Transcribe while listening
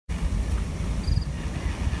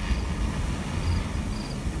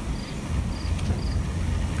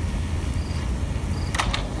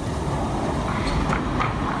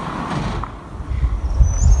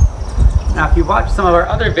watched some of our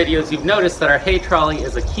other videos, you've noticed that our hay trolley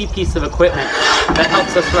is a key piece of equipment that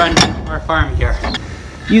helps us run our farm here.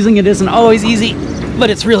 Using it isn't always easy, but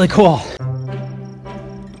it's really cool.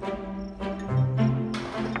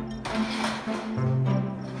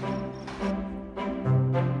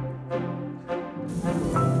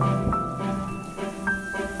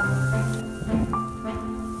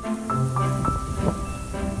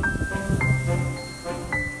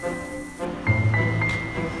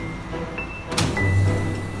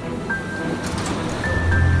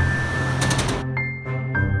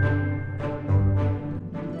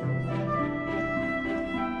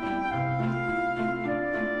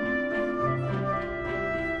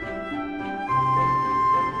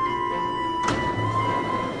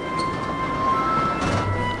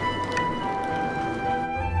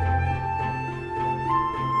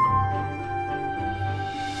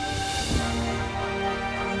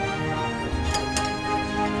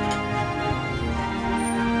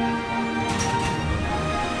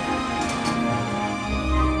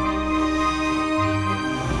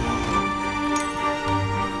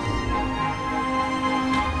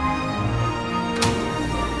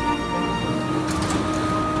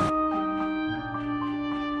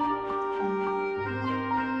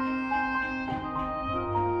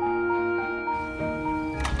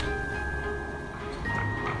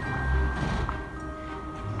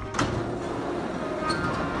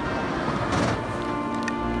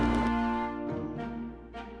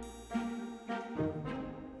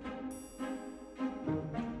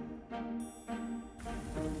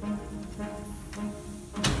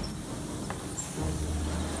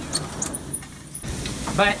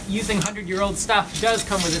 But using 100-year-old stuff does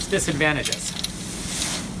come with its disadvantages.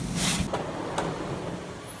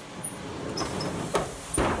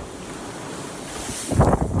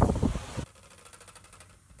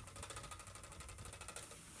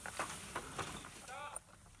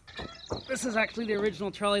 This is actually the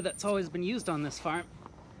original trolley that's always been used on this farm.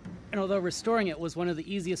 And although restoring it was one of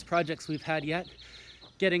the easiest projects we've had yet,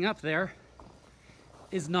 getting up there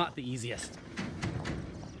is not the easiest.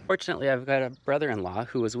 Fortunately, I've got a brother-in-law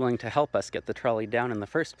who was willing to help us get the trolley down in the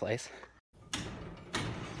first place.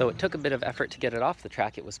 Though it took a bit of effort to get it off the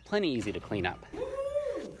track, it was plenty easy to clean up.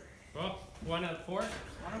 Well, 1 out of 4? 1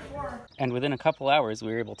 out of 4. And within a couple hours,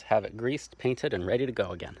 we were able to have it greased, painted, and ready to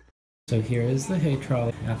go again. So here is the hay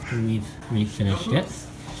trolley after we've refinished it.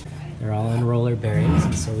 They're all on roller bearings,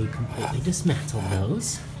 and so we completely dismantled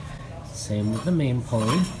those. Same with the main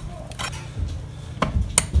pulley.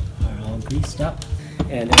 They're all greased up.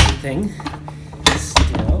 And everything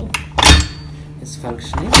still is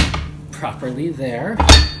functioning properly there.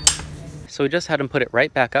 So we just had them put it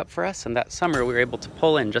right back up for us, and that summer we were able to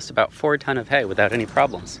pull in just about 4 tons of hay without any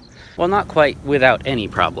problems. Well, not quite without any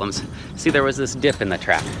problems. See, there was this dip in the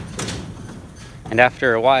track. And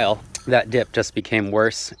after a while, that dip just became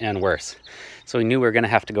worse and worse. So we knew we were going to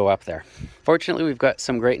have to go up there. Fortunately, we've got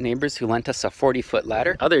some great neighbors who lent us a 40-foot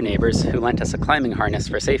ladder, other neighbors who lent us a climbing harness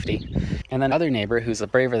for safety, and then another neighbor who's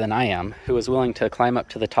braver than I am, who was willing to climb up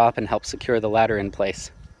to the top and help secure the ladder in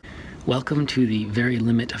place. Welcome to the very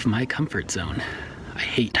limit of my comfort zone. I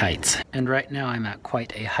hate heights. And right now I'm at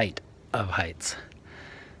quite a height of heights.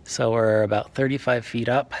 So we're about 35 feet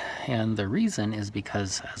up, and the reason is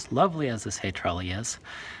because, as lovely as this hay trolley is,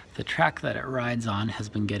 the track that it rides on has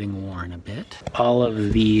been getting worn a bit. All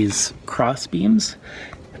of these cross beams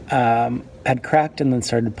had cracked and then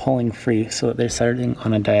started pulling free, so that they're starting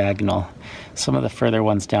on a diagonal. Some of the further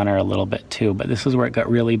ones down are a little bit too, but this is where it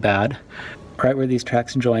got really bad. Right where these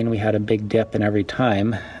tracks join, we had a big dip, and every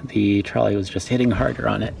time the trolley was just hitting harder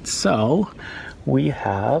on it. So we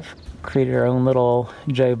have created our own little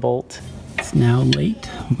J-bolt. It's now late,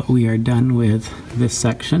 but we are done with this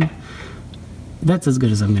section. That's as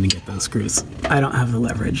good as I'm gonna get those screws. I don't have the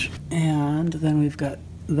leverage. And then we've got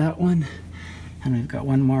that one, and we've got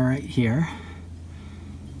one more right here.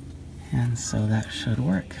 And so that should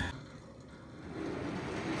work.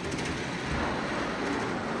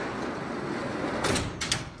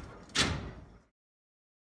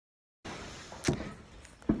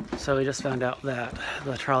 So we just found out that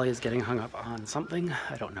the trolley is getting hung up on something.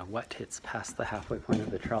 I don't know what. It's past the halfway point of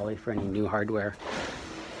the trolley for any new hardware.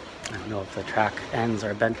 I don't know if the track ends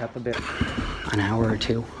are bent up a bit. An hour or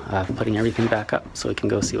two of putting everything back up so we can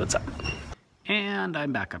go see what's up. And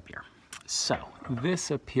I'm back up here. So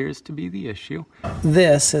this appears to be the issue.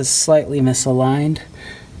 This is slightly misaligned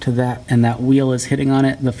to that, and that wheel is hitting on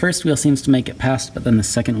it. The first wheel seems to make it past, but then the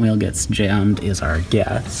second wheel gets jammed is our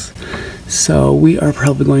guess. So we are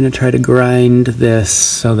probably going to try to grind this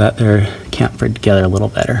so that they're campered together a little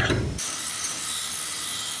better.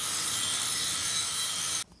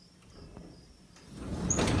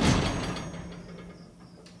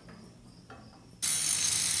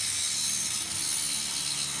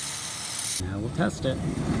 Now we'll test it.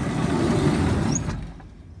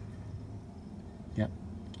 Yep,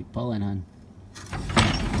 keep pulling on.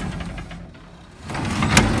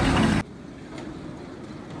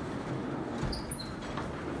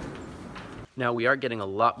 Now we are getting a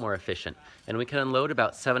lot more efficient, and we can unload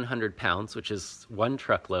about 700 pounds, which is one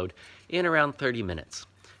truckload, in around 30 minutes.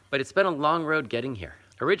 But it's been a long road getting here.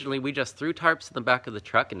 Originally, we just threw tarps in the back of the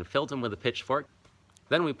truck and filled them with a pitchfork.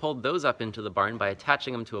 Then we pulled those up into the barn by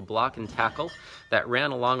attaching them to a block and tackle that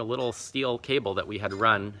ran along a little steel cable that we had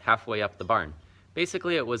run halfway up the barn.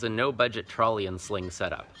 Basically, it was a no-budget trolley and sling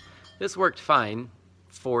setup. This worked fine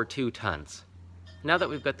for 2 tons. Now that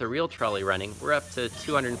we've got the real trolley running, we're up to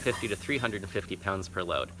 250 to 350 pounds per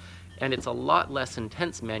load. And it's a lot less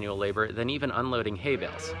intense manual labor than even unloading hay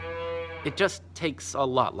bales. It just takes a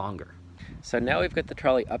lot longer. So now we've got the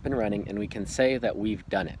trolley up and running, and we can say that we've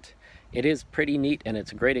done it. It is pretty neat and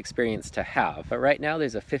it's a great experience to have, but right now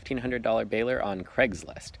there's a $1,500 baler on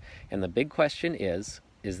Craigslist. And the big question is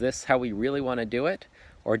this how we really want to do it,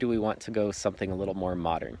 or do we want to go something a little more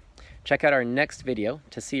modern? Check out our next video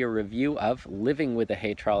to see a review of living with a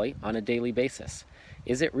hay trolley on a daily basis.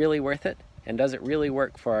 Is it really worth it? And does it really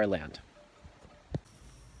work for our land?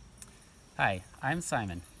 Hi, I'm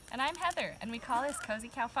Simon. And I'm Heather, and we call this Cozy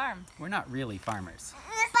Cow Farm. We're not really farmers.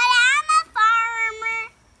 But I'm a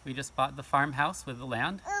farmer. We just bought the farmhouse with the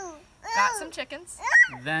land, Got some chickens.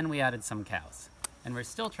 then we added some cows. And we're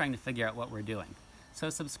still trying to figure out what we're doing. So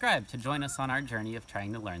subscribe to join us on our journey of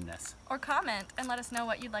trying to learn this. Or comment and let us know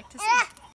what you'd like to see.